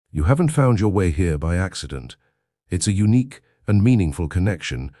You haven't found your way here by accident. It's a unique and meaningful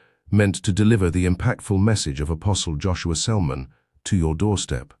connection meant to deliver the impactful message of Apostle Joshua Selman to your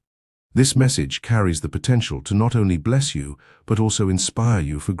doorstep. This message carries the potential to not only bless you, but also inspire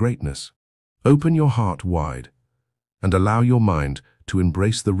you for greatness. Open your heart wide and allow your mind to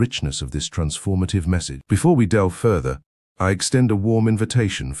embrace the richness of this transformative message. Before we delve further, I extend a warm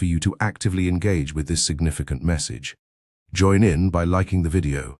invitation for you to actively engage with this significant message. Join in by liking the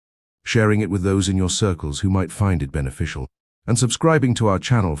video, sharing it with those in your circles who might find it beneficial, and subscribing to our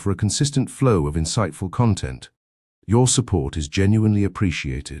channel for a consistent flow of insightful content. Your support is genuinely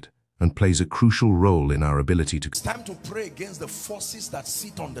appreciated and plays a crucial role in our ability to... It's time to pray against the forces that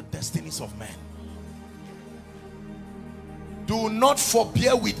sit on the destinies of men. Do not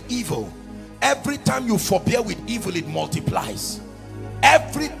forbear with evil. Every time you forbear with evil, it multiplies.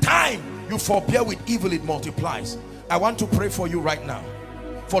 Every time you forbear with evil, it multiplies. I want to pray for you right now.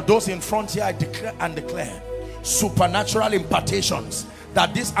 For those in front here, I declare and declare supernatural impartations,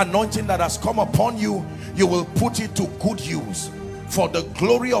 that this anointing that has come upon you, you will put it to good use for the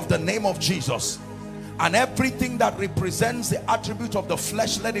glory of the name of Jesus. And everything that represents the attribute of the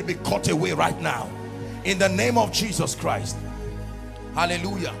flesh, let it be cut away right now in the name of Jesus Christ.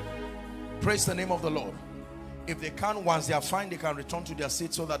 Hallelujah. Praise the name of the Lord. If they can, once they are fine, they can return to their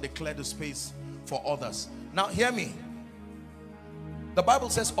seats so that they clear the space for others. Now hear me. The Bible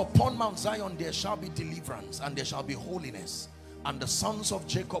says, upon Mount Zion there shall be deliverance and there shall be holiness, and the sons of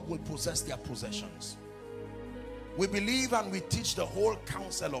Jacob will possess their possessions. We believe and we teach the whole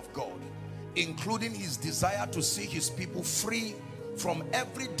counsel of God, including his desire to see his people free from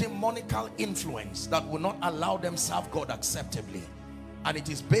every demonical influence that will not allow them serve God acceptably. And it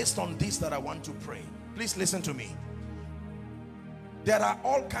is based on this that I want to pray. Please listen to me. There are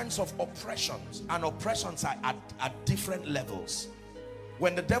all kinds of oppressions, and oppressions are at different levels.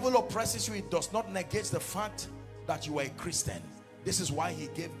 When the devil oppresses you, it does not negate the fact that you are a Christian. This is why he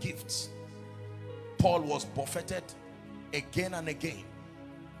gave gifts. Paul was buffeted again and again.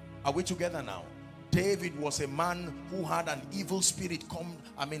 Are we together now? David was a man who had an evil spirit come,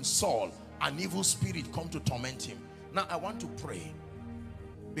 Saul, an evil spirit come to torment him. Now I want to pray,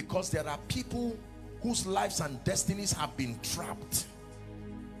 because there are people whose lives and destinies have been trapped.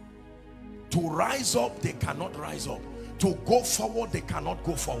 To rise up, they cannot rise up. To go forward, they cannot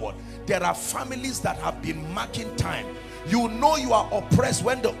go forward. There are families that have been marking time. You know you are oppressed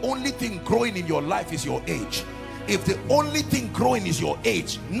when the only thing growing in your life is your age. If the only thing growing is your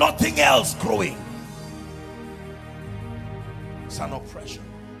age, nothing else growing, it's an oppression.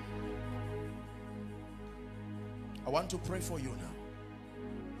 I want to pray for you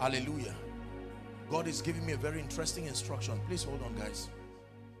now. Hallelujah. God is giving me a very interesting instruction. Please hold on, guys.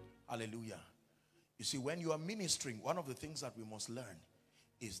 Hallelujah. You see, when you are ministering, one of the things that we must learn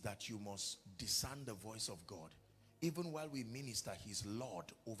is that you must discern the voice of God. Even while we minister, he's Lord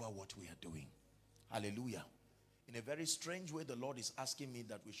over what we are doing. Hallelujah. In a very strange way, the Lord is asking me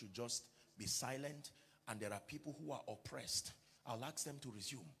that we should just be silent, and there are people who are oppressed. I'll ask them to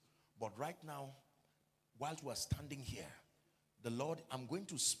resume. But right now, while we're standing here, the Lord, I'm going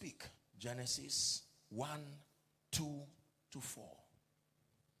to speak Genesis 1, 2 to 4.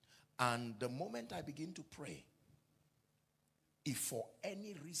 And the moment I begin to pray, if for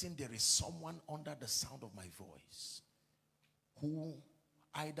any reason there is someone under the sound of my voice who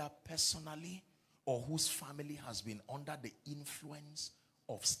either personally or whose family has been under the influence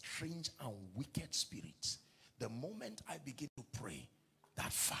of strange and wicked spirits, the moment I begin to pray,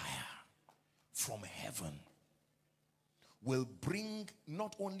 that fire from heaven will bring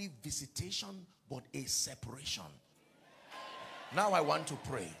not only visitation but a separation. Now I want to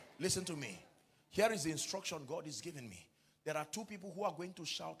pray. Listen to me. Here is the instruction God is giving me. There are two people who are going to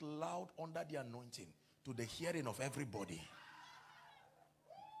shout loud under the anointing to the hearing of everybody.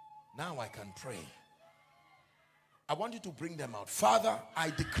 Now I can pray. I want you to bring them out. Father, I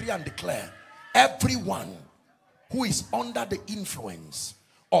decree and declare, everyone who is under the influence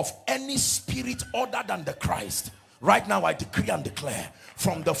of any spirit other than the Christ, right now I decree and declare,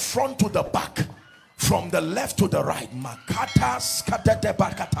 from the front to the back, from the left to the right,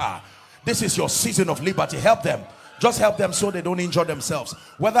 this is your season of liberty. Help them. Just help them so they don't injure themselves.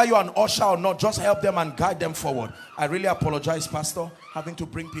 Whether you're an usher or not, just help them and guide them forward. I really apologize, Pastor, having to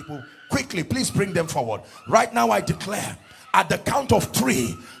bring people quickly. Please bring them forward. Right now I declare, at the count of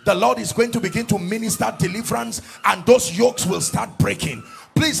 3, the Lord is going to begin to minister deliverance, and those yokes will start breaking.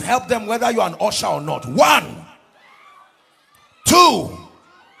 Please help them whether you're an usher or not. 1, 2,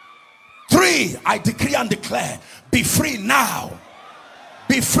 3. I decree and declare, be free now.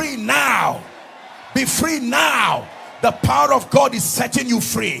 Be free now. Be free now. The power of God is setting you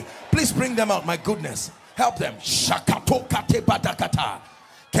free. Please bring them out. My goodness, help them. Shakato kate badakata.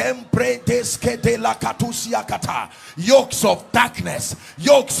 Yokes of darkness,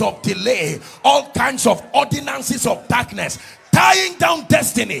 yokes of delay, all kinds of ordinances of darkness tying down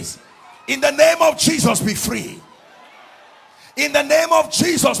destinies. In the name of Jesus, be free. In the name of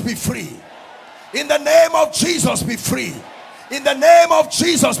Jesus, be free. In the name of Jesus, be free. In the name of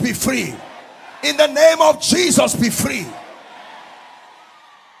Jesus, be free. In the name of Jesus, be free.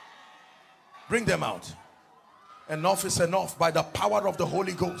 Bring them out. Enough is enough by the power of the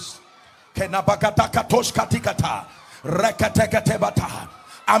Holy Ghost.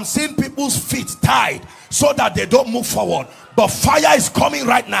 I'm seeing people's feet tied so that they don't move forward. But fire is coming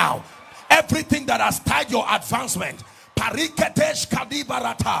right now. Everything that has tied your advancement. I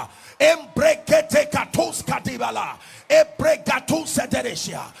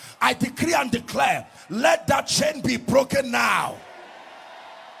decree and declare, let that chain be broken now.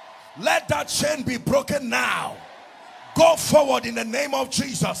 Let that chain be broken now. Go forward in the name of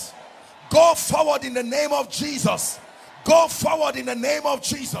Jesus. Go forward in the name of Jesus. Go forward in the name of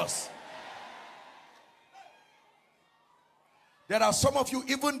Jesus. There are some of you,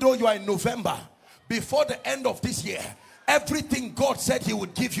 even though you are in November, before the end of this year, everything God said he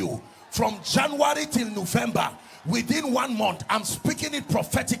would give you from January till November, within 1 month, I'm speaking it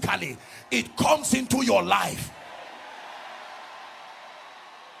prophetically, it comes into your life.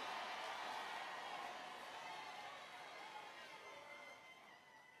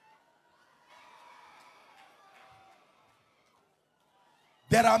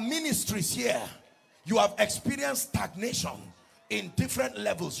 There are ministries here. You have experienced stagnation in different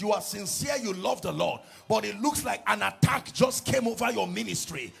levels. You are sincere, you love the Lord, but it looks like an attack just came over your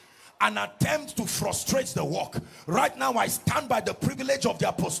ministry, an attempt to frustrate the work. Right now I stand by the privilege of the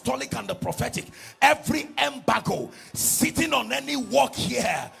apostolic and the prophetic. Every embargo sitting on any work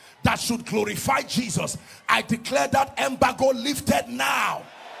here that should glorify Jesus, I declare that embargo lifted now.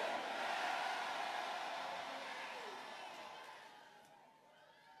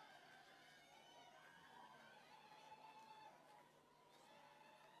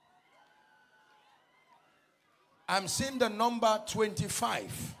 I'm seeing the number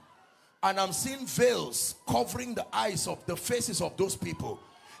 25, and I'm seeing veils covering the eyes of the faces of those people.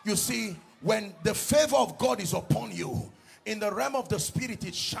 You see, when the favor of God is upon you, in the realm of the spirit,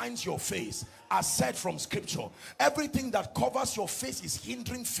 it shines your face, as said from scripture. Everything that covers your face is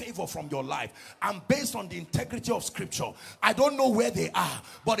hindering favor from your life. And based on the integrity of scripture, I don't know where they are,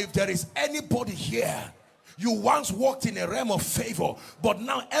 but if there is anybody here, you once walked in a realm of favor, but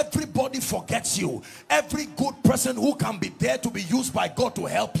now everybody forgets you. Every good person who can be there to be used by God to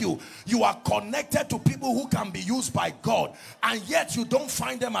help you, you are connected to people who can be used by God, and yet you don't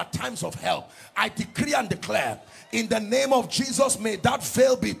find them at times of help. I decree and declare, in the name of Jesus, may that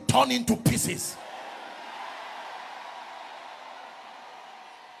veil be torn into pieces.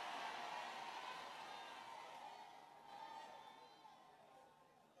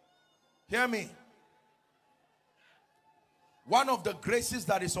 Hear me. One of the graces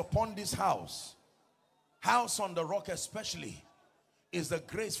that is upon this house on the rock especially, is the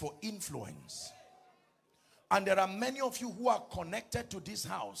grace for influence. And there are many of you who are connected to this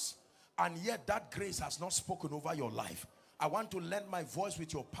house, and yet that grace has not spoken over your life. I want to lend my voice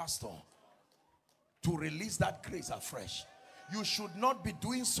with your pastor to release that grace afresh. You should not be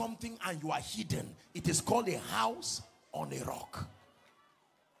doing something and you are hidden. It is called a house on a rock.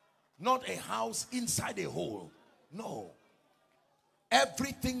 Not a house inside a hole. No.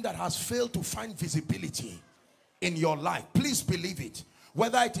 Everything that has failed to find visibility in your life, please believe it.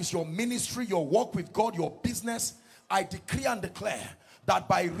 Whether it is your ministry, your work with God, your business, I decree and declare that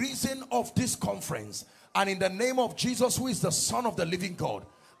by reason of this conference, and in the name of Jesus, who is the Son of the living God,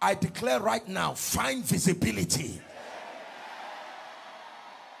 I declare right now, find visibility.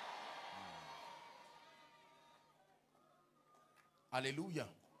 Hallelujah.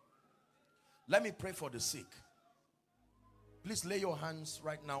 Let me pray for the sick. Please lay your hands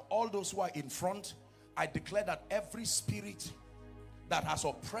right now. All those who are in front, I declare that every spirit that has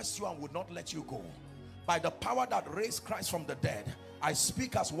oppressed you and would not let you go, by the power that raised Christ from the dead, I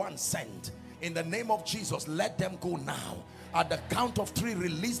speak as one sent. In the name of Jesus, let them go now. At the count of 3,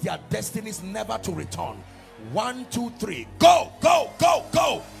 release their destinies never to return. 1, 2, 3. Go, go, go,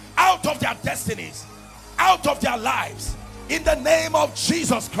 go. Out of their destinies, out of their lives. In the name of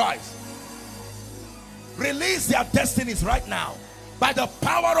Jesus Christ. Release their destinies right now. By the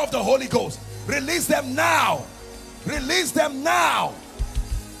power of the Holy Ghost. Release them now. Release them now.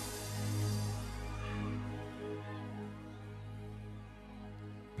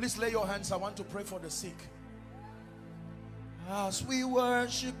 Please lay your hands. I want to pray for the sick. As we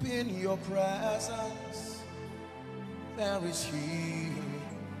worship in your presence, there is healing.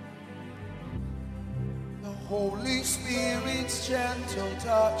 The Holy Spirit's gentle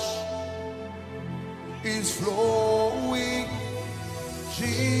touch is flowing.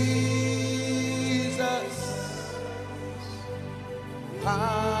 Jesus,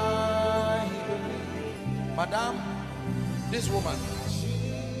 I believe. Madam, this woman,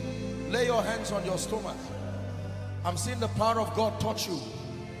 lay your hands on your stomach. I'm seeing the power of God touch you.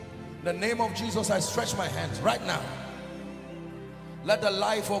 In the name of Jesus, I stretch my hands right now. Let the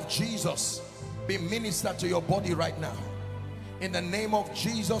life of Jesus be ministered to your body right now. In the name of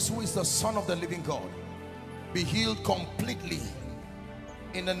Jesus, who is the Son of the living God, be healed completely.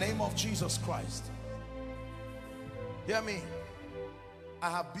 In the name of Jesus Christ. Hear me.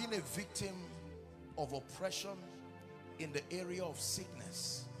 I have been a victim of oppression in the area of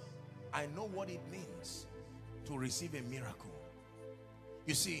sickness. I know what it means to receive a miracle.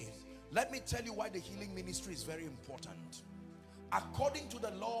 You see, let me tell you why the healing ministry is very important. According to the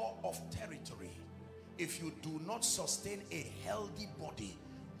law of territory, if you do not sustain a healthy body,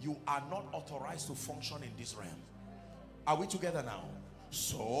 you are not authorized to function in this realm. Are we together now?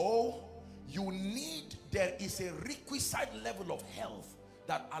 So there is a requisite level of health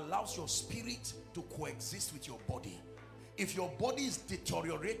that allows your spirit to coexist with your body. If your body is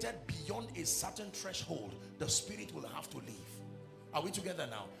deteriorated beyond a certain threshold, the spirit will have to leave. Are we together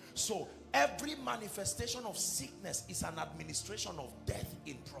now? So every manifestation of sickness is an administration of death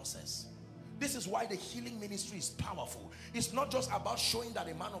in process. This is why the healing ministry is powerful. It's not just about showing that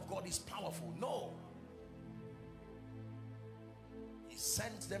a man of God is powerful. No. He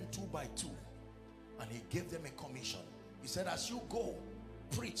sent them 2 by 2 and he gave them a commission. He said, as you go,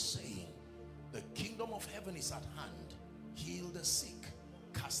 preach, saying, the kingdom of heaven is at hand. Heal the sick,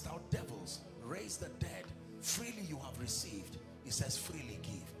 cast out devils, raise the dead. Freely you have received. He says, freely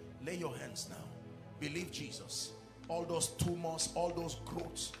give. Lay your hands now. Believe Jesus. All those tumors, all those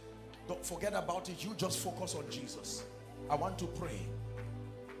growths, don't forget about it. You just focus on Jesus. I want to pray.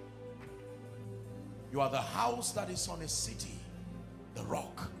 You are the house that is on a city, the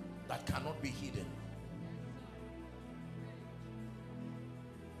rock that cannot be hidden.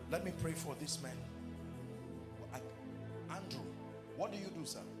 Let me pray for this man. Andrew, what do you do,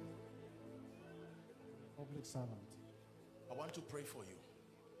 sir? Public servant. I want to pray for you.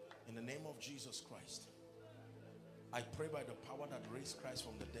 In the name of Jesus Christ, I pray by the power that raised Christ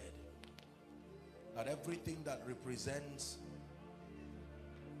from the dead, that everything that represents...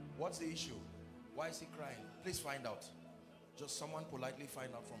 What's the issue? Why is he crying? Please find out. Just someone politely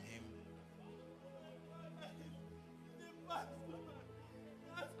find out from him.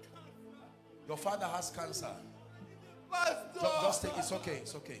 Your father has cancer. Just take it. It's okay.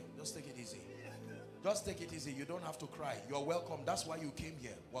 It's okay. Just take it easy. Just take it easy. You don't have to cry. You're welcome. That's why you came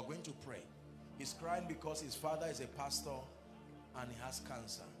here. We're going to pray. He's crying because his father is a pastor and he has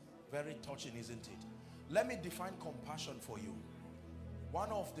cancer. Very touching, isn't it? Let me define compassion for you.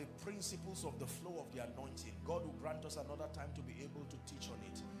 One of the principles of the flow of the anointing, God will grant us another time to be able to teach on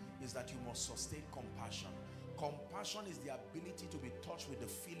it, is that you must sustain compassion. Compassion is the ability to be touched with the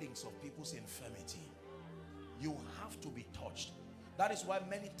feelings of people's infirmity. You have to be touched. That is why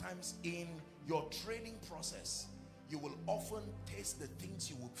many times in your training process, you will often taste the things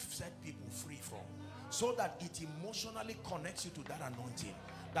you will set people free from, so that it emotionally connects you to that anointing.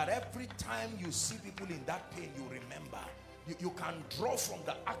 That every time you see people in that pain, you remember. You can draw from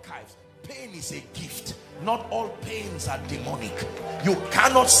the archives. Pain is a gift. Not all pains are demonic. You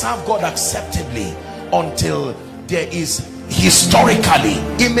cannot serve God acceptably until there is, historically,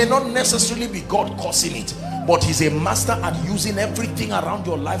 it may not necessarily be God causing it, but he's a master at using everything around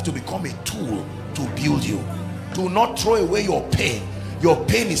your life to become a tool to build you. Do not throw away your pain. Your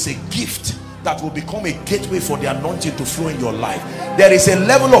pain is a gift that will become a gateway for the anointing to flow in your life. There is a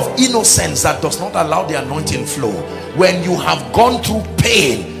level of innocence that does not allow the anointing flow. When you have gone through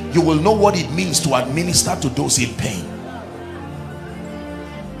pain, you will know what it means to administer to those in pain.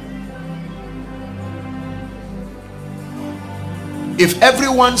 If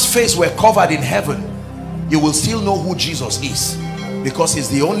everyone's face were covered in heaven, you will still know who Jesus is, because he's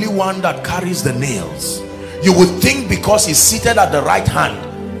the only one that carries the nails. You would think because he's seated at the right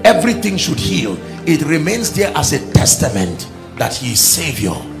hand, everything should heal. It remains there as a testament that he is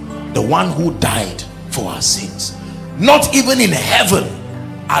Savior, the one who died for our sins. Not even in heaven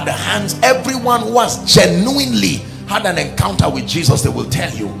are the hands. Everyone who has genuinely had an encounter with Jesus, they will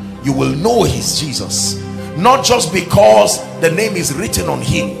tell you, you will know he's Jesus. Not just because the name is written on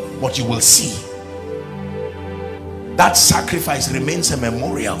him, but you will see. That sacrifice remains a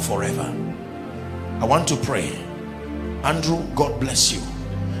memorial forever. I want to pray. Andrew, God bless you.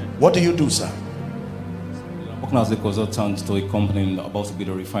 What do you do, sir? Working as a consultant to a company about to build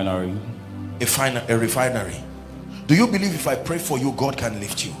a refinery. A refinery. Do you believe if I pray for you, God can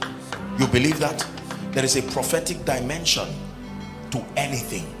lift you? You believe that? There is a prophetic dimension to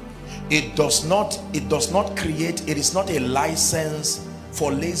anything. It does not create, it is not a license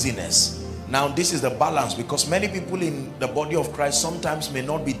for laziness. Now this is the balance, because many people in the body of Christ sometimes may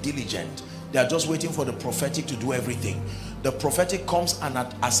not be diligent. They are just waiting for the prophetic to do everything. The prophetic comes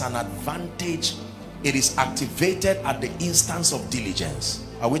as an advantage. It is activated at the instance of diligence.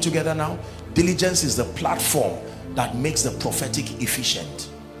 Are we together now? Diligence is the platform that makes the prophetic efficient.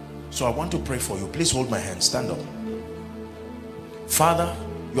 So I want to pray for you. Please hold my hand. Stand up. Father,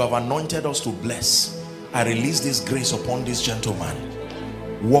 you have anointed us to bless. I release this grace upon this gentleman.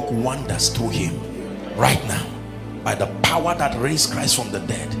 Work wonders through him right now by the power that raised Christ from the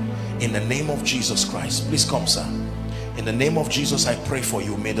dead. In the name of Jesus Christ. Please come, sir. In the name of Jesus, I pray for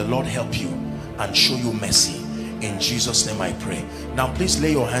you. May the Lord help you and show you mercy. In Jesus' name I pray. Now please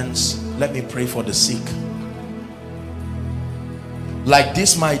lay your hands. Let me pray for the sick. Like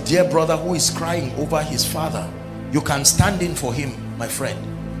this, my dear brother who is crying over his father, you can stand in for him, my friend.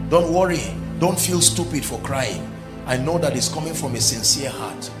 Don't worry. Don't feel stupid for crying. I know that it's coming from a sincere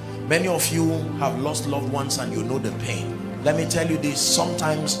heart. Many of you have lost loved ones and you know the pain. Let me tell you this,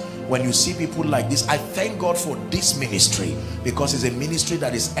 sometimes when you see people like this, I thank God for this ministry, because it's a ministry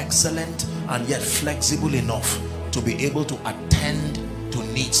that is excellent and yet flexible enough to be able to attend to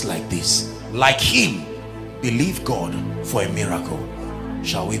needs like this. Like him, believe God for a miracle.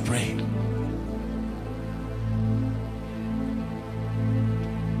 Shall we pray?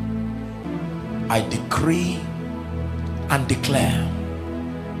 I decree and declare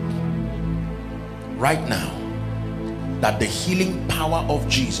right now that the healing power of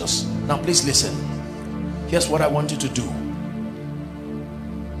Jesus. Now please listen. Here's what I want you to do.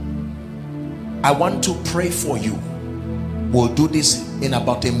 I want to pray for you. We'll do this in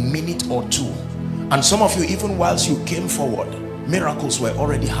about a minute or two. And some of you, even whilst you came forward, miracles were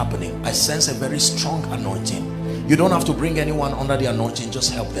already happening. I sense a very strong anointing. You don't have to bring anyone under the anointing,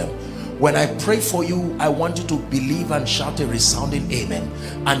 just help them. When I pray for you, I want you to believe and shout a resounding amen.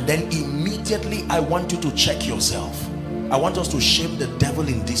 And then immediately I want you to check yourself. I want us to shame the devil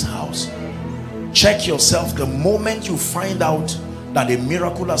in this house. Check yourself the moment you find out that a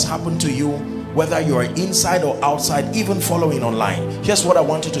miracle has happened to you, whether you are inside or outside, even following online. Here's what I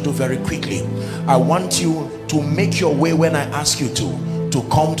want you to do very quickly. I want you to make your way when I ask you to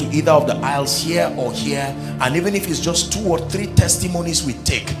come to either of the aisles here or here. And even if it's just 2 or 3 testimonies we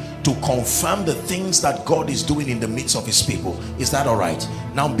take to confirm the things that God is doing in the midst of his people. Is that all right?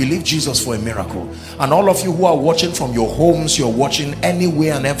 Now believe Jesus for a miracle. And all of you who are watching from your homes, you're watching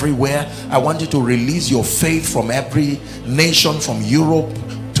anywhere and everywhere, I want you to release your faith from every nation, from Europe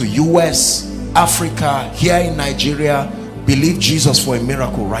to US, Africa, here in Nigeria. Believe Jesus for a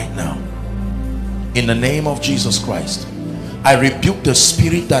miracle right now. In the name of Jesus Christ, I rebuke the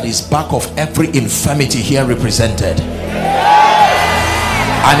spirit that is back of every infirmity here represented.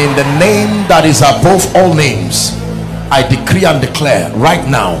 And in the name that is above all names, I decree and declare right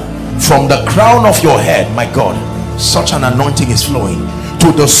now, from the crown of your head, my God, such an anointing is flowing,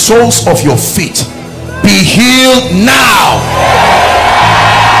 to the soles of your feet, be healed now.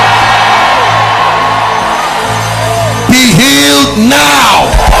 Be healed now.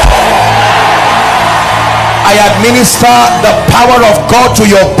 I administer the power of God to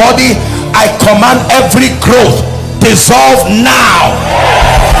your body. I command every growth dissolve now.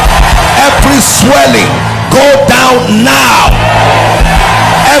 Every swelling go down now.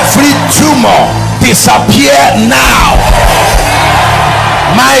 Every tumor disappear now.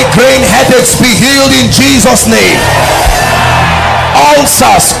 Migraine headaches be healed in Jesus' name.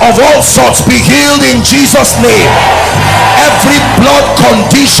 Ulcers of all sorts be healed in Jesus' name. Every blood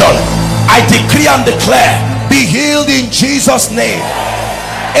condition, I decree and declare, be healed in Jesus' name.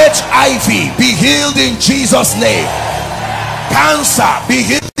 HIV be healed in Jesus' name. Cancer be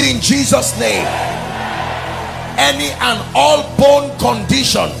healed in Jesus' name. Any and all bone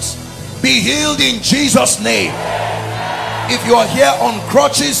conditions be healed in Jesus' name. If you are here on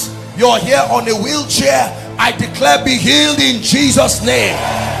crutches, you are here on a wheelchair, I declare be healed in Jesus' name.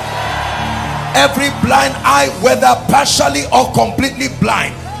 Every blind eye, whether partially or completely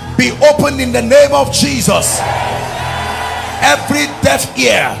blind, be opened in the name of Jesus. Every deaf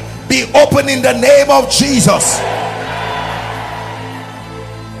ear be opened in the name of Jesus.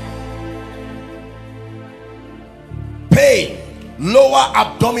 Pain, lower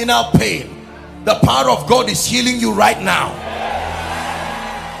abdominal pain, the power of God is healing you right now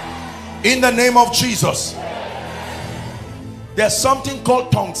in the name of Jesus. There's something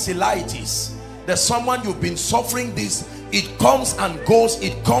called tonsillitis. There's someone, you've been suffering this. It comes and goes,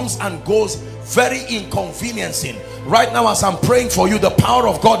 it comes and goes, very inconveniencing. Right now as I'm praying for you, the power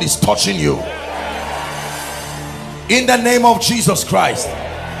of God is touching you in the name of Jesus Christ.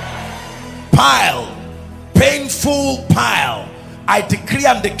 Pile, painful pile, I decree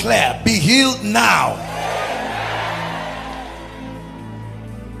and declare, be healed now.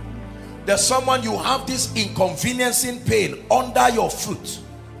 There's someone, you have this inconveniencing pain under your foot,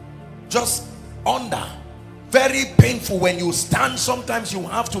 just under, very painful. When you stand, sometimes you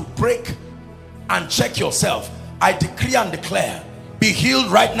have to break and check yourself. I decree and declare, be healed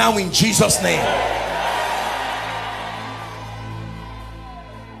right now in Jesus' name.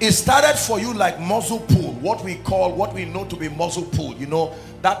 It started for you like muscle pull, what we know to be muscle pull, you know,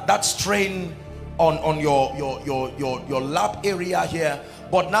 that strain on your lap area here.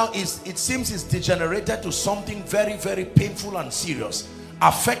 But now it seems it's degenerated to something very, very painful and serious,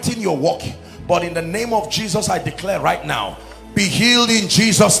 affecting your walk. But in the name of Jesus, I declare right now, be healed in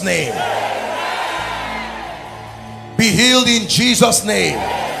Jesus' name. Be healed in Jesus' name.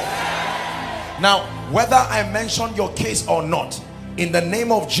 Now, whether I mention your case or not, in the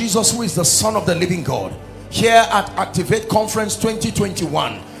name of Jesus, who is the Son of the living God, here at Activate Conference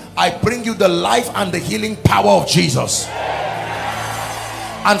 2021, I bring you the life and the healing power of Jesus.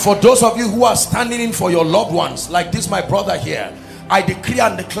 And for those of you who are standing in for your loved ones, like this my brother here, I decree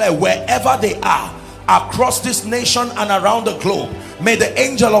and declare, wherever they are across this nation and around the globe, may the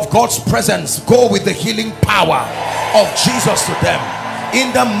angel of God's presence go with the healing power of Jesus to them,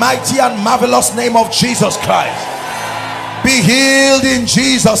 in the mighty and marvelous name of Jesus Christ. Be healed in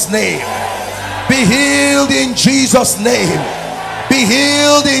Jesus' name. Be healed in Jesus' name. Be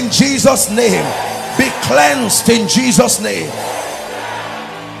healed in Jesus' name. Be cleansed in Jesus' name.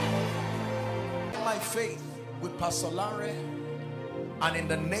 My faith with Pastor Larry, and in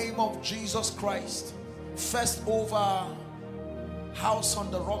the name of Jesus Christ, first over House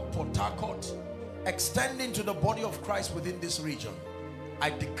on the Rock, Port Harcourt, extending to the body of Christ within this region,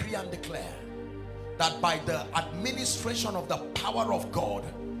 I decree and declare that by the administration of the power of God,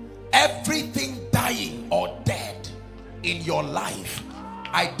 everything dying or dead in your life,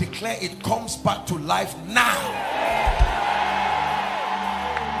 I declare it comes back to life now.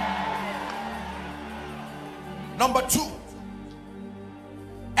 Number two,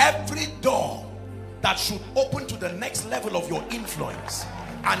 every door that should open to the next level of your influence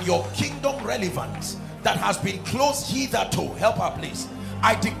and your kingdom relevance that has been closed hitherto, help her please,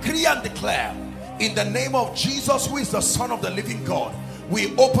 I decree and declare in the name of Jesus, who is the Son of the living God,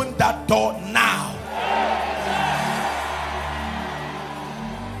 we open that door now.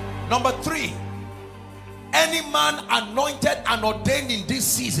 Number three, any man anointed and ordained in this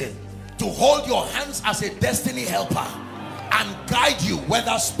season to hold your hands as a destiny helper and guide you,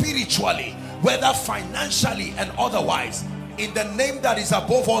 whether spiritually, whether financially and otherwise, in the name that is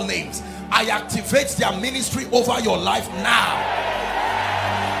above all names, I activate their ministry over your life now.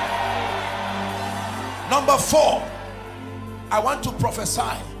 Number four, I want to prophesy,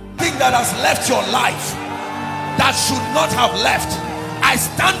 thing that has left your life that should not have left, I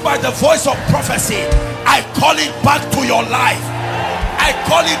stand by the voice of prophecy. I call it back to your life. I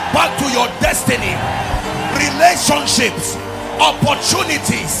call it back to your destiny. Relationships,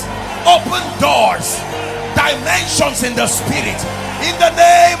 opportunities, open doors, dimensions in the spirit, in the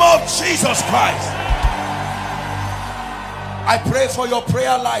name of Jesus Christ. I pray for your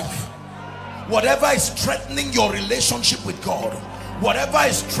prayer life. Whatever is threatening your relationship with God, whatever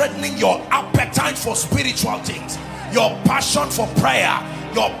is threatening your appetite for spiritual things, your passion for prayer,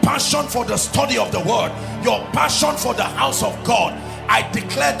 your passion for the study of the word, your passion for the house of God, I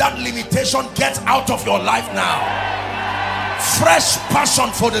declare that limitation gets out of your life now. Fresh passion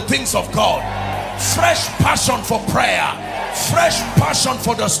for the things of God, fresh passion for prayer, fresh passion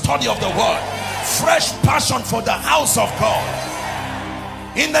for the study of the word, fresh passion for the house of God,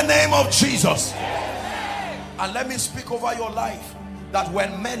 in the name of Jesus. And let me speak over your life, that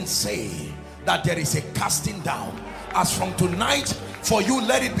when men say that there is a casting down, as from tonight, for you,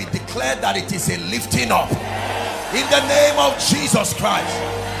 let it be declared that it is a lifting up, in the name of Jesus Christ.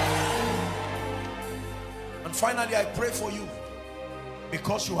 And finally, I pray for you,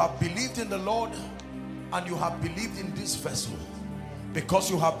 because you have believed in the Lord and you have believed in this vessel, because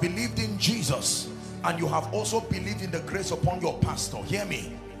you have believed in Jesus and you have also believed in the grace upon your pastor. Hear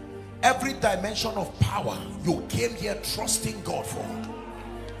me. Every dimension of power you came here trusting God for,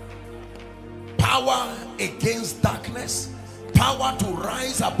 power against darkness, power to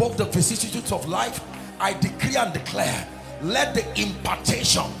rise above the vicissitudes of life, I decree and declare, let the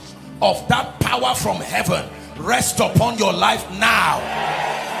impartation of that power from heaven rest upon your life now.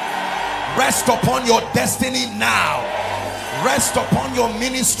 Rest upon your destiny now. Rest upon your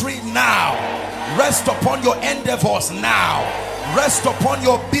ministry now. Rest upon your endeavors now. Rest upon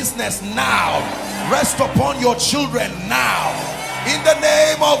your business now. Rest upon your children now. In the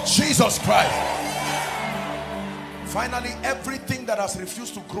name of Jesus Christ. Finally, everything that has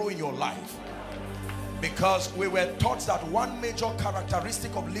refused to grow in your life, because we were taught that one major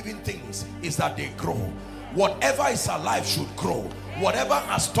characteristic of living things is that they grow. Whatever is alive should grow. Whatever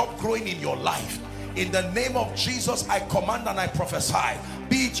has stopped growing in your life, in the name of Jesus, I command and I prophesy,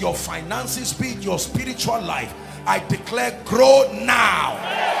 be it your finances, be it your spiritual life, I declare, grow now.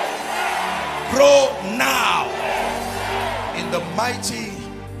 Grow now. In the mighty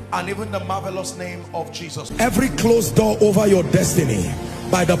and even the marvelous name of Jesus. Every closed door over your destiny,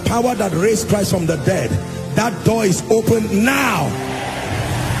 by the power that raised Christ from the dead, that door is open now.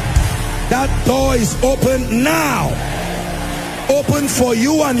 That door is open now. Open for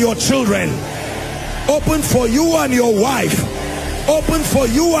you and your children. Open for you and your wife. Open for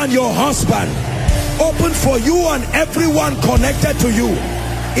you and your husband. Open for you and everyone connected to you.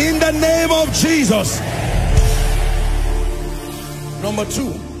 In the name of Jesus. Number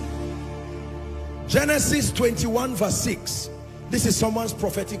 2. Genesis 21 verse 6. This is someone's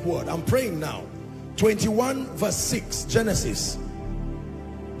prophetic word. I'm praying now. 21 verse 6. Genesis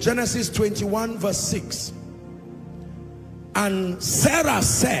 21 verse 6. And Sarah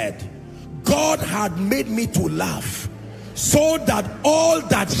said, God had made me to laugh, so that all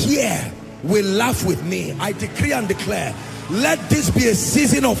that hear will laugh with me. I decree and declare, let this be a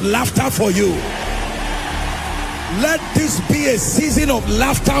season of laughter for you. Let this be a season of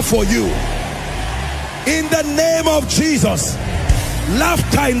laughter for you. In the name of Jesus.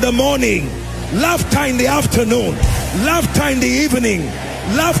 Laughter in the morning, laughter in the afternoon, laughter in the evening,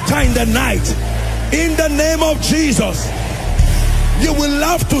 laughter in the night. In the name of Jesus. You will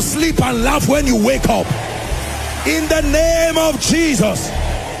laugh to sleep and laugh when you wake up. In the name of Jesus.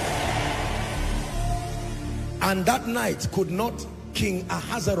 And that night could not King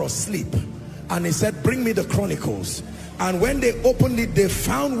Ahasuerus sleep. And he said, bring me the Chronicles. And when they opened it, they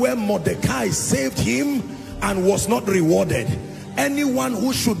found where Mordecai saved him and was not rewarded. Anyone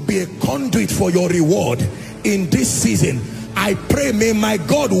who should be a conduit for your reward in this season, I pray, may my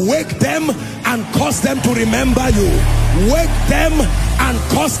God wake them and cause them to remember you. Wake them and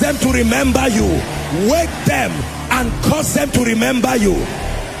cause them to remember you. Wake them and cause them to remember you.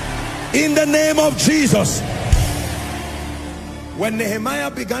 In the name of Jesus. When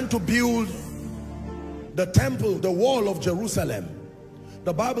Nehemiah began to build the temple, the wall of Jerusalem,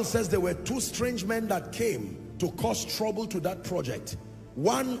 the Bible says there were 2 strange men that came to cause trouble to that project.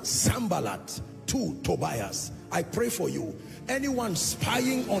 1, Sanballat. 2, Tobias. I pray for you. Anyone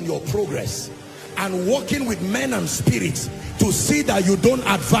spying on your progress and working with men and spirits to see that you don't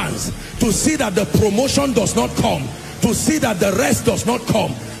advance, to see that the promotion does not come, to see that the rest does not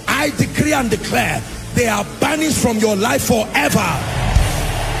come, I decree and declare, they are banished from your life forever.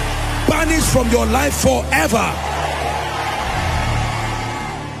 Banished from your life forever.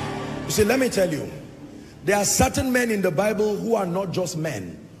 You see, let me tell you, there are certain men in the Bible who are not just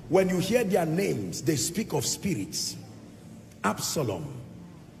men. When you hear their names, they speak of spirits. Absalom,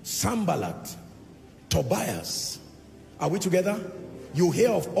 Sanballat, Tobias. Are we together? You hear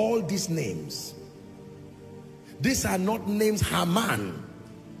of all these names. These are not names. Haman.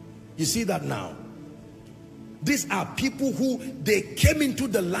 You see that now? These are people who, they came into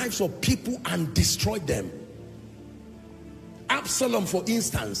the lives of people and destroyed them. Absalom, for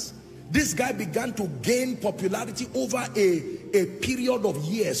instance, this guy began to gain popularity over a period of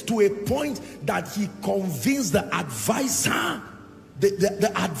years, to a point that he convinced the advisor,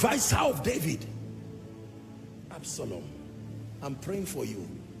 the advisor of David. Absalom, I'm praying for you.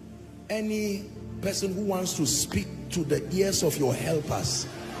 Any person who wants to speak to the ears of your helpers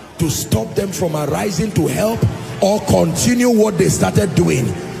to stop them from arising to help or continue what they started doing,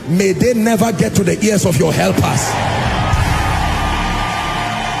 may they never get to the ears of your helpers.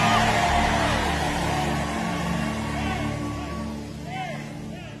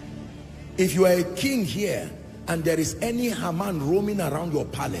 If you are a king here and there is any Haman roaming around your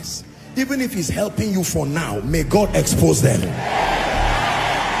palace, even if he's helping you for now, may God expose them.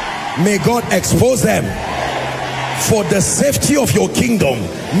 May God expose them. For the safety of your kingdom,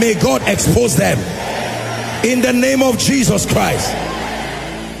 may God expose them. In the name of Jesus Christ.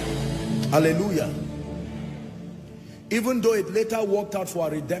 Hallelujah. Even though it later worked out for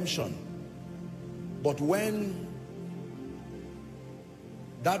our redemption, but when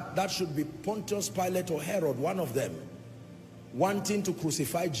that should be Pontius Pilate or Herod, one of them, wanting to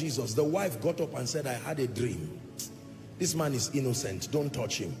crucify Jesus. The wife got up and said, I had a dream. This man is innocent, don't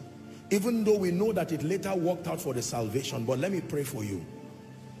touch him. Even though we know that it later worked out for the salvation, but let me pray for you.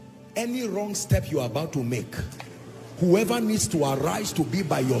 Any wrong step you are about to make, whoever needs to arise to be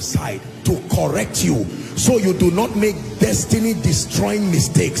by your side to correct you so you do not make destiny destroying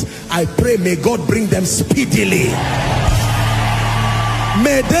mistakes, I pray may God bring them speedily.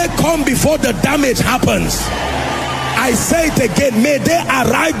 May they come before the damage happens. I say it again, may they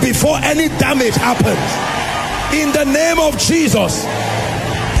arrive before any damage happens. In the name of Jesus.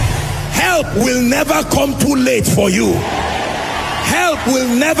 Help will never come too late for you. Help will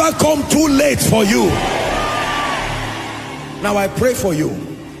never come too late for you. Now I pray for you.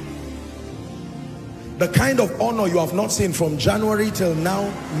 The kind of honor you have not seen from January till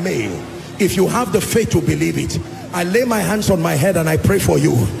now, May. If you have the faith to believe it, I lay my hands on my head and I pray for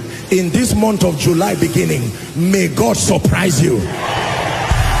you. In this month of July beginning, may God surprise you.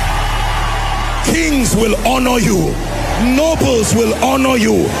 Kings will honor you. Nobles will honor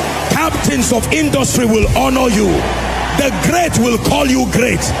you. Captains of industry will honor you. The great will call you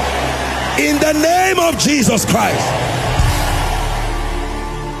great. In the name of Jesus Christ.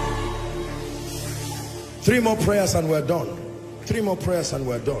 3 more prayers and we're done. 3 more prayers and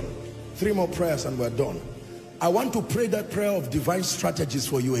we're done. 3 more prayers and we're done. I want to pray that prayer of divine strategies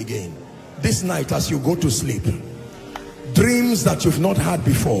for you again. This night as you go to sleep. Dreams that you've not had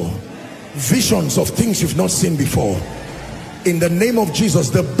before. Visions of things you've not seen before. In the name of Jesus,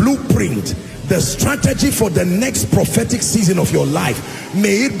 the blueprint, the strategy for the next prophetic season of your life,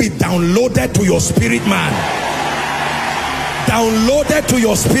 may it be downloaded to your spirit man. Downloaded to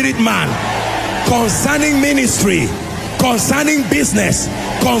your spirit man. Concerning ministry, concerning business,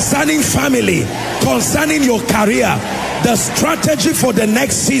 concerning family, concerning your career, the strategy for the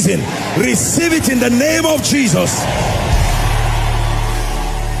next season, receive it in the name of Jesus.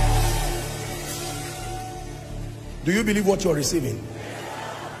 Do you believe what you're receiving?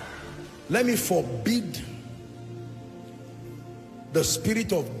 Let me forbid the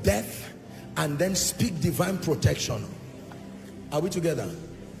spirit of death and then speak divine protection. Are we together?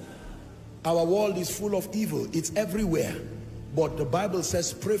 Our world is full of evil. It's everywhere. But the Bible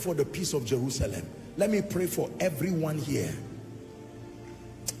says, pray for the peace of Jerusalem. Let me pray for everyone here.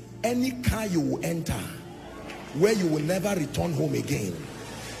 Any car you will enter, where you will never return home again.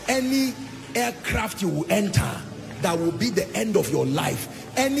 Any aircraft you will enter, that will be the end of your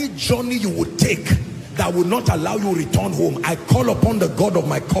life. Any journey you will take that will not allow you to return home, I call upon the God of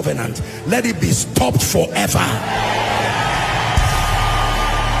my covenant. Let it be stopped forever.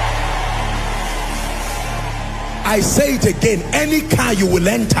 I say it again, any car you will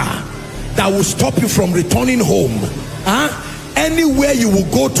enter that will stop you from returning home, anywhere you will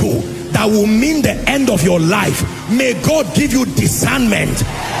go to that will mean the end of your life, may God give you discernment.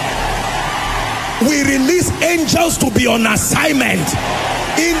 We release angels to be on assignment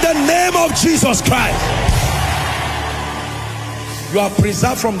in the name of Jesus Christ. You are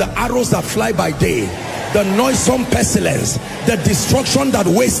preserved from the arrows that fly by day, the noisome pestilence, the destruction that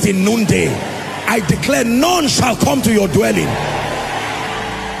wastes in noonday. I declare none shall come to your dwelling.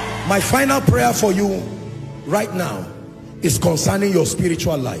 My final prayer for you right now is concerning your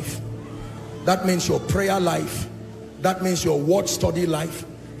spiritual life. That means your prayer life. That means your word study life.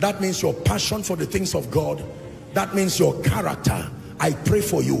 That means your passion for the things of God. That means your character. I pray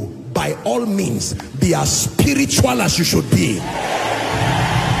for you, by all means, be as spiritual as you should be.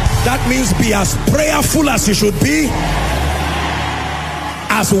 That means be as prayerful as you should be,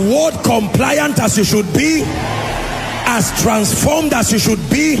 as word compliant as you should be, as transformed as you should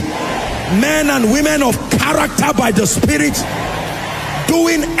be, men and women of character by the Spirit,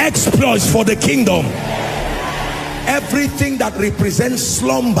 doing exploits for the kingdom. Everything that represents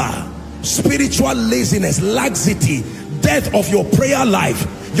slumber, spiritual laziness, laxity, death of your prayer life,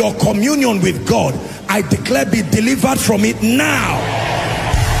 your communion with God, I declare be delivered from it now.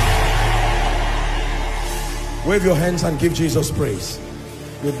 Wave your hands and give Jesus praise.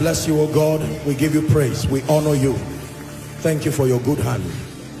 We bless you, O God. We give you praise. We honor you. Thank you for your good hand.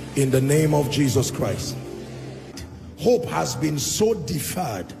 In the name of Jesus Christ. Hope has been so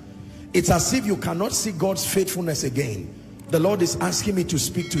deferred. It's as if you cannot see God's faithfulness again. The Lord is asking me to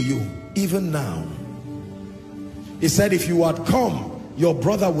speak to you even now. He said, if you had come, your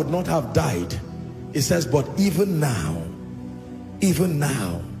brother would not have died. He says, but even now, even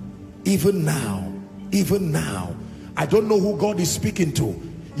now, even now, even now, I don't know who God is speaking to.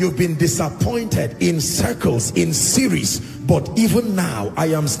 You've been disappointed in circles, in series, but even now I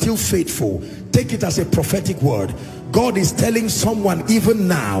am still faithful. Take it as a prophetic word. God is telling someone even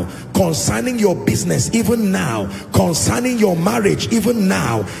now, concerning your business, even now, concerning your marriage, even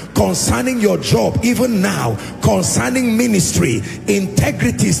now, concerning your job, even now, concerning ministry,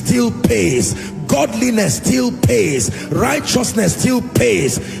 integrity still pays, godliness still pays, righteousness still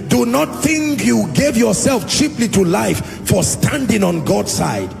pays. Do not think you gave yourself cheaply to life for standing on God's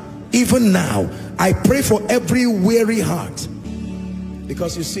side. Even now, I pray for every weary heart,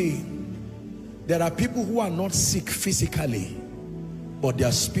 because you see, there are people who are not sick physically, but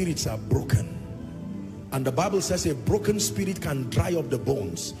their spirits are broken. And the Bible says a broken spirit can dry up the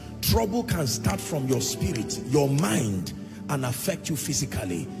bones. Trouble can start from your spirit, your mind, and affect you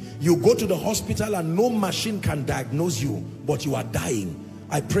physically. You go to the hospital and no machine can diagnose you, but you are dying.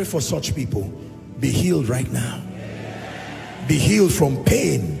 I pray for such people. Be healed right now. Be healed from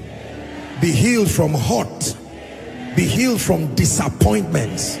pain. Be healed from hurt. Be healed from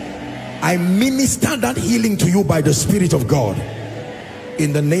disappointments. I minister that healing to you by the Spirit of God,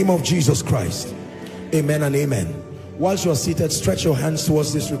 in the name of Jesus Christ. Amen and amen. Whilst you are seated, stretch your hands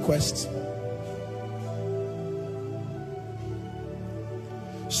towards this request.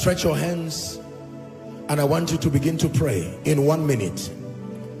 Stretch your hands, and I want you to begin to pray in 1 minute.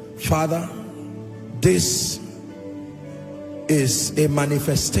 Father, this is a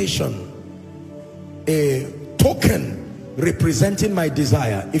manifestation, a token representing my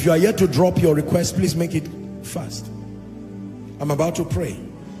desire. If you are yet to drop your request, please make it fast. I'm about to pray.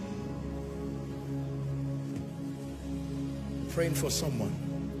 Praying for someone.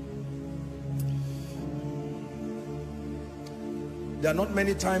 There are not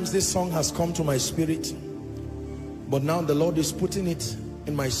many times this song has come to my spirit, but now the Lord is putting it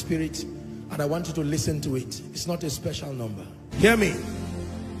in my spirit, and I want you to listen to it. It's not a special number. Hear me.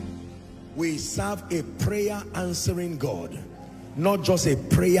 We serve a prayer answering God, not just a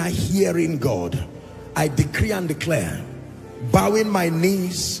prayer hearing God. I decree and declare, bowing my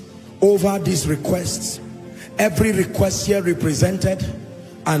knees over these requests, every request here represented,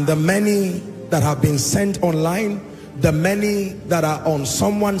 and the many that have been sent online, the many that are on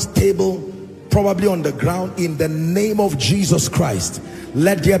someone's table, probably on the ground, in the name of Jesus Christ,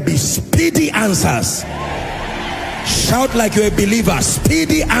 let there be speedy answers. Shout like you're a believer.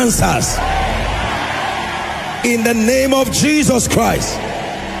 Speedy answers in the name of Jesus Christ.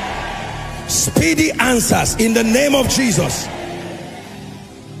 Speedy answers in the name of Jesus.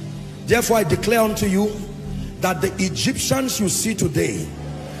 Therefore I declare unto you that the Egyptians you see today,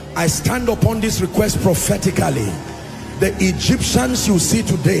 I stand upon this request prophetically. The Egyptians you see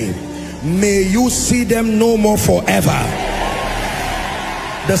today, may you see them no more forever.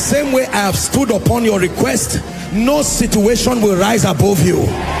 The same way I have stood upon your request, no situation will rise above you.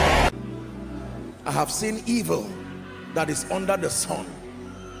 I have seen evil that is under the sun.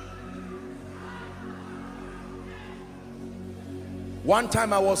 One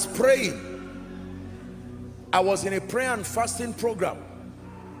time I was praying. I was in a prayer and fasting program.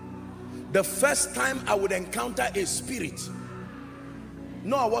 The first time I would encounter a spirit.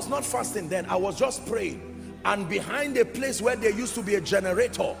 No, I was not fasting then. I was just praying. And behind a place where there used to be a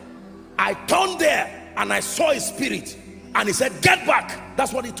generator, I turned there and I saw a spirit, and he said, get back.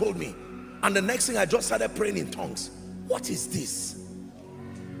 That's what he told me. And the next thing, I just started praying in tongues. What is this?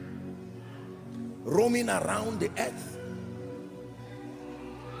 Roaming around the earth.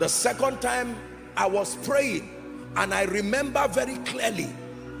 The second time I was praying, and I remember very clearly,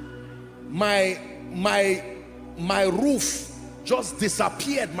 my roof just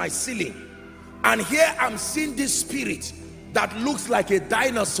disappeared, my ceiling. And here I'm seeing this spirit that looks like a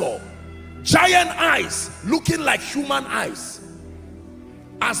dinosaur. Giant eyes, looking like human eyes,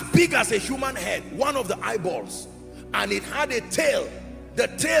 as big as a human head, one of the eyeballs, and it had a tail. The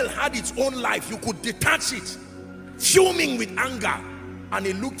tail had its own life. You could detach it, fuming with anger. And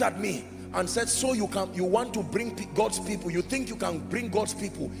he looked at me and said, so you want to bring God's people, you think you can bring God's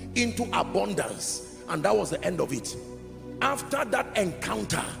people into abundance? And that was the end of it. After that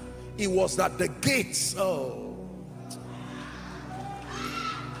encounter, it was that the gates,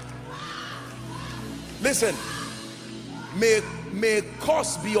 listen, may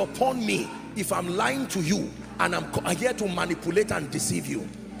curse be upon me if I'm lying to you and I'm here to manipulate and deceive you.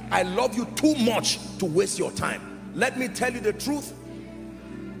 I love you too much to waste your time. Let me tell you the truth.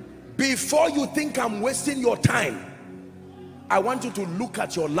 Before you think I'm wasting your time, I want you to look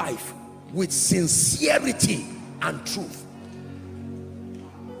at your life with sincerity and truth,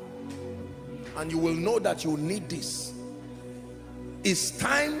 and you will know that you need this. It's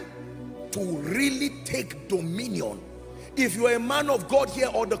time to really take dominion. If you're a man of God here,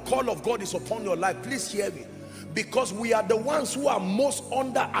 or the call of God is upon your life, please hear me, because we are the ones who are most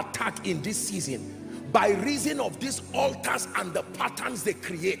under attack in this season. by reason of these altars and the patterns they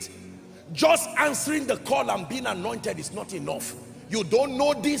create. Just answering the call and being anointed is not enough. You don't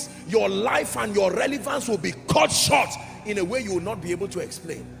know this, your life and your relevance will be cut short in a way you will not be able to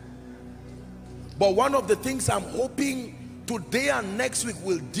explain. But one of the things I'm hoping today and next week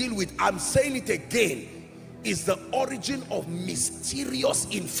we'll deal with, I'm saying it again, is the origin of mysterious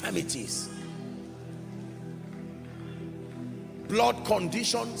infirmities. Blood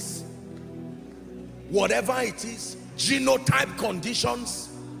conditions, whatever it is, genotype conditions.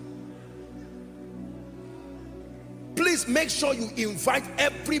 Please make sure you invite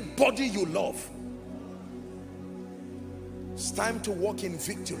everybody you love. It's time to walk in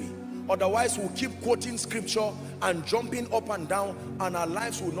victory. Otherwise, we'll keep quoting scripture and jumping up and down, and our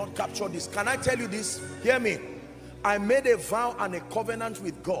lives will not capture this. Can I tell you this? Hear me. I made a vow and a covenant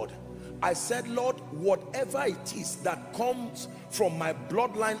with God. I said, Lord, whatever it is that comes from my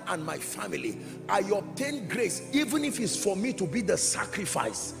bloodline and my family, I obtain grace, even if it's for me to be the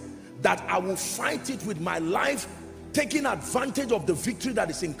sacrifice, that I will fight it with my life, taking advantage of the victory that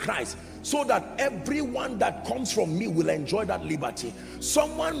is in Christ, so that everyone that comes from me will enjoy that liberty.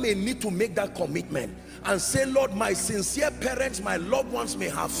 Someone may need to make that commitment and say, Lord, my sincere parents, my loved ones may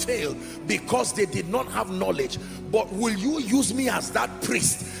have failed because they did not have knowledge, but will you use me as that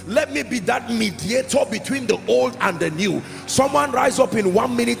priest? Let me be that mediator between the old and the new. Someone rise up in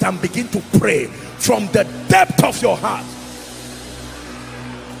 1 minute and begin to pray from the depth of your heart.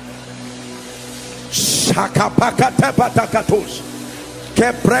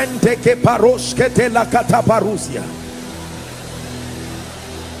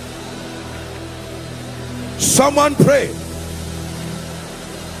 Someone pray.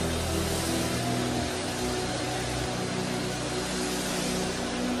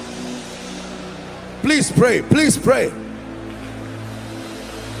 Please pray, please pray.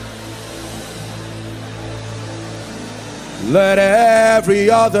 Let every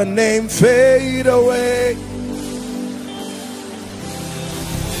other name fade away.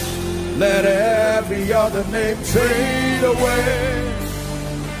 Let every other name fade away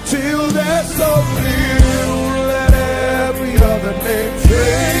till there's only you. Let every other name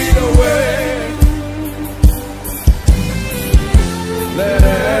fade away. Let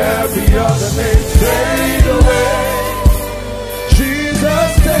every other name fade away.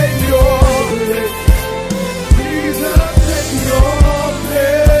 Jesus, take your place. Jesus, take your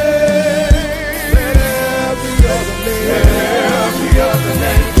place. Let every other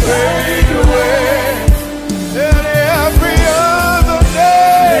name fade away. Let every other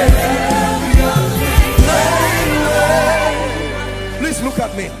name fade away. Please look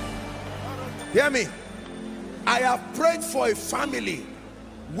at me. Hear me. I have prayed for a family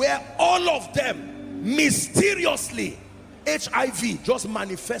where all of them mysteriously HIV just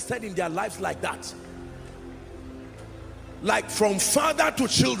manifested in their lives like that. Like from father to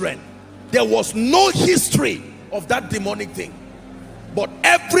children, there was no history of that demonic thing, but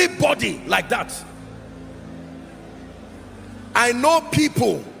everybody like that. I know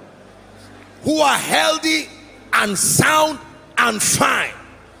people who are healthy and sound and fine,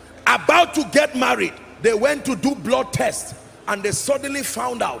 about to get married. They went to do blood tests and they suddenly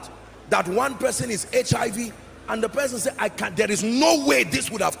found out that one person is HIV, and the person said, I can't, there is no way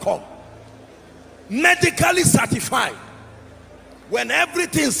this would have come. Medically certified. When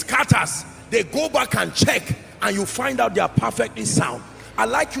everything scatters, they go back and check, and you find out they are perfectly sound. I'd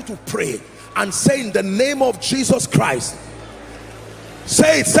like you to pray and say, in the name of Jesus Christ.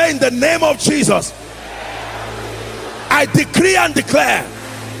 Say it, say, in the name of Jesus, I decree and declare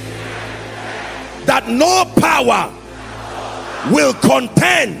that no power will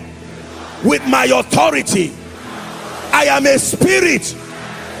contend with my authority. I am a spirit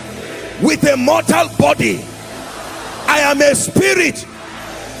with a mortal body. I am a spirit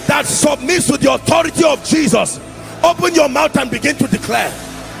that submits to the authority of Jesus. Open your mouth and begin to declare.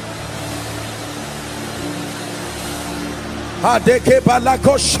 I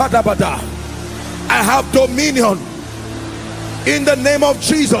have dominion in the name of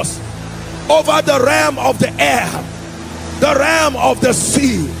Jesus over the realm of the air, the realm of the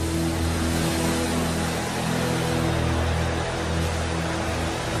sea.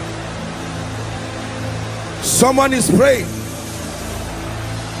 Someone is praying.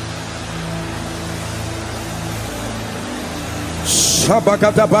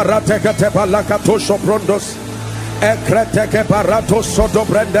 Shabagata barateka tebalakato soprondos ekreteke barato sodo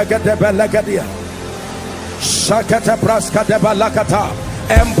brendege de belegadia shakata braska de balakata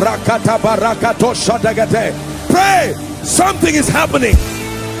embrakata barakato shadagate. Pray, something is happening.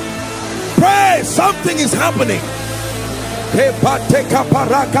 Pray, something is happening. Tepateka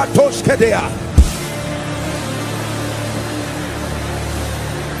barakato skedea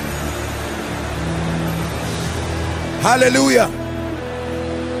Hallelujah.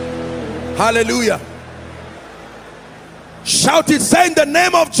 Hallelujah. Shout it, say, in the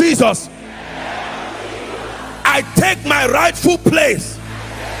name of Jesus, I take my rightful place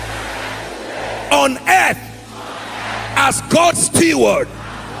on earth as God's steward,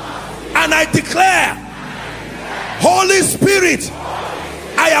 and I declare, Holy Spirit,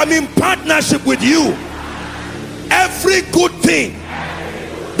 I am in partnership with you. Every good thing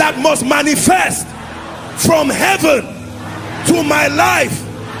that must manifest from heaven to my life,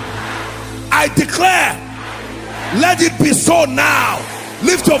 I declare, let it be so now.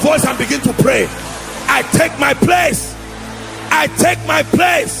 Lift your voice and begin to pray. I take my place. I take my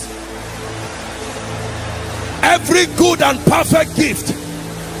place. Every good and perfect gift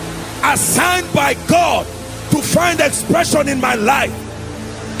assigned by God to find expression in my life,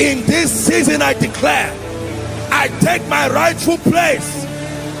 in this season I declare, I take my rightful place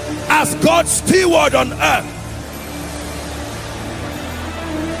as God's steward on earth.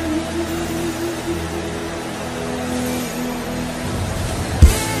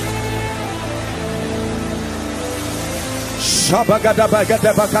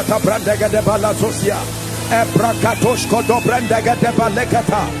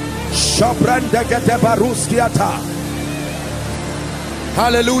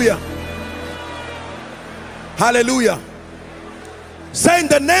 Hallelujah. Hallelujah. Say, in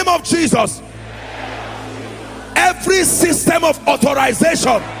the name of Jesus, every system of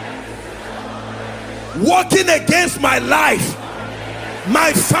authorization working against my life,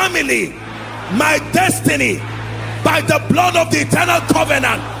 my family, my destiny, by the blood of the eternal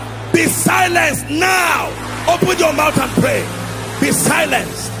covenant, be silenced now. Open your mouth and pray. Be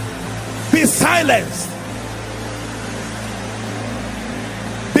silenced. Be silenced.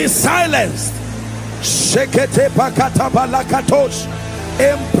 Be silenced. Shekete pakata balakatosh.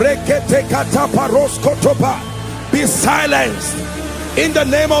 Embrekete kataparos kotoba. Be silenced in the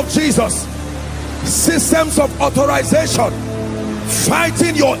name of Jesus. Systems of authorization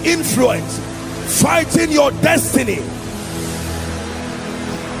fighting your influence, fighting your destiny.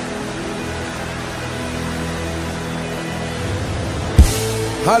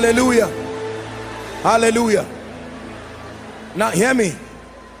 Hallelujah. Hallelujah. Now hear me.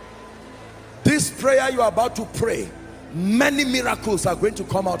 This prayer you are about to pray, many miracles are going to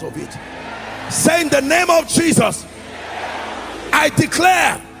come out of it. Say, in the name of Jesus, I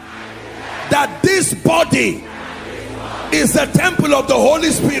declare that this body is the temple of the Holy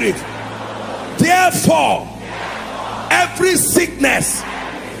Spirit. Therefore, every sickness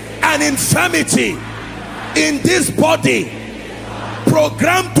and infirmity in this body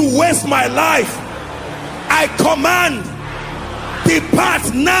programmed to waste my life, I command,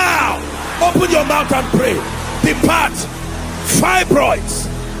 depart now. Open your mouth and pray. Depart. Fibroids,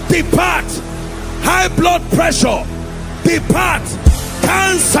 depart. High blood pressure, depart.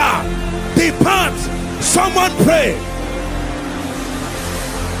 Cancer, depart. Someone pray.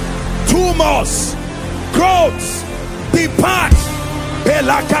 Tumors, growths, depart.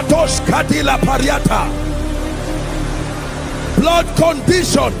 Belakatosh kadila pariata. Blood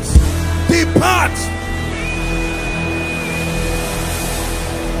conditions, depart.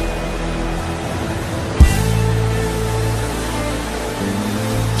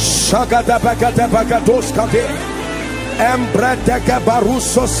 Shagada bagada bagados kade. Embreteke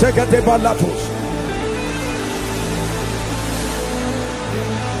baruso segade balatos.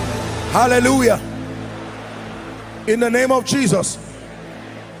 Hallelujah. In the name of Jesus.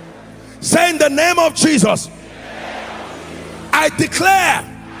 Say, in the name of Jesus, I declare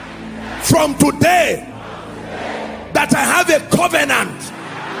from today that I have a covenant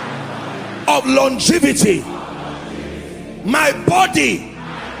of longevity. My body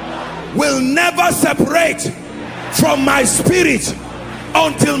will never separate from my spirit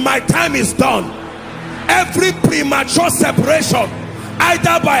until my time is done. Every premature separation,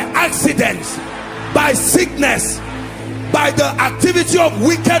 either by accidents, by sickness, by the activity of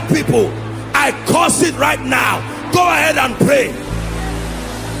wicked people, I curse it right now. Go ahead and pray.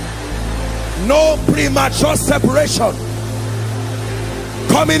 No premature separation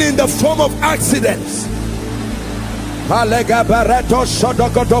coming in the form of accidents.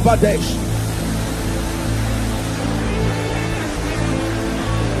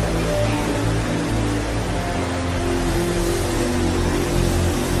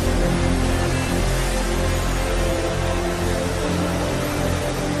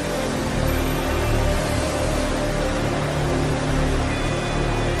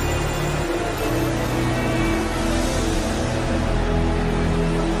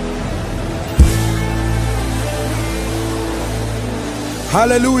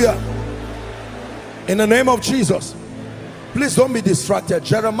 Hallelujah. In the name of Jesus, Please don't be distracted.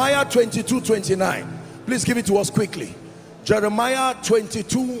 Jeremiah 22:29. Please give it to us quickly. Jeremiah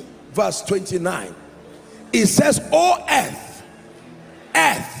 22 verse 29. It says, "O earth,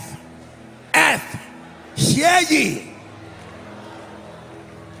 earth, earth, hear ye.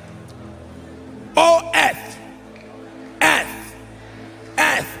 O earth, earth,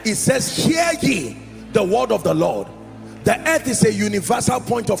 earth." It says, "Hear ye the word of the Lord." The earth is a universal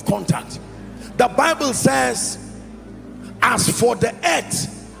point of contact. The Bible says, "As for the earth,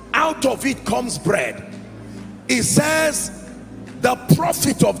 out of it comes bread." It says, "The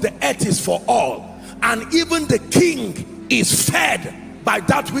profit of the earth is for all, and even the king is fed by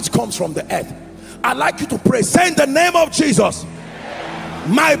that which comes from the earth." I'd like you to pray. Say, "In the name of Jesus,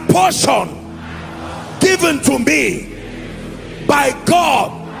 my portion given to me by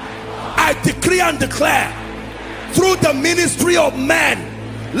God, I decree and declare through the ministry of man,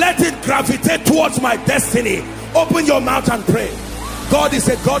 let it gravitate towards my destiny." Open your mouth and pray. God is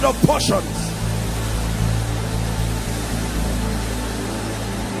a God of portions.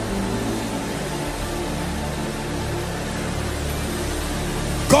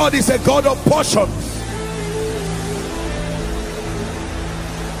 God is a God of portions.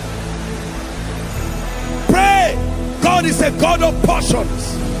 Pray. God is a God of portions.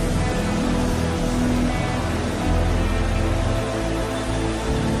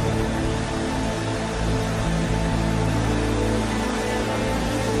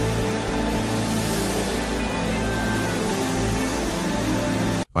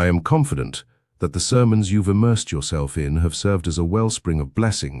 I am confident that the sermons you've immersed yourself in have served as a wellspring of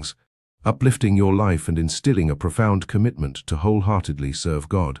blessings, uplifting your life and instilling a profound commitment to wholeheartedly serve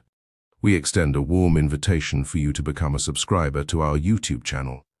God. We extend a warm invitation for you to become a subscriber to our YouTube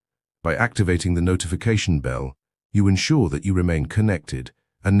channel. By activating the notification bell, you ensure that you remain connected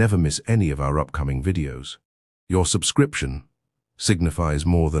and never miss any of our upcoming videos. Your subscription signifies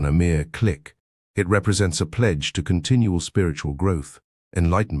more than a mere click. It represents a pledge to continual spiritual growth,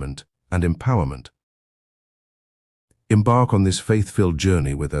 enlightenment, and empowerment. Embark on this faith-filled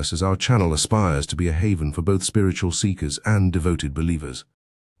journey with us as our channel aspires to be a haven for both spiritual seekers and devoted believers.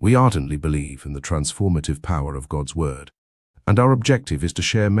 We ardently believe in the transformative power of God's Word, and our objective is to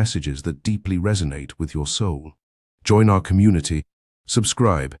share messages that deeply resonate with your soul. Join our community,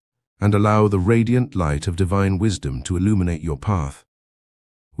 subscribe, and allow the radiant light of divine wisdom to illuminate your path.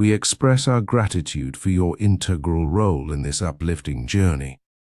 We express our gratitude for your integral role in this uplifting journey,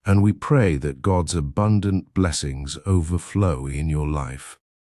 and we pray that God's abundant blessings overflow in your life.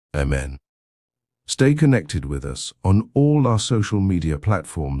 Amen. Stay connected with us on all our social media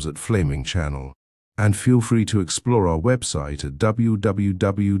platforms at Flaming Channel, and feel free to explore our website at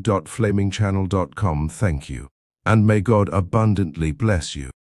www.flamingchannel.com. Thank you, and may God abundantly bless you.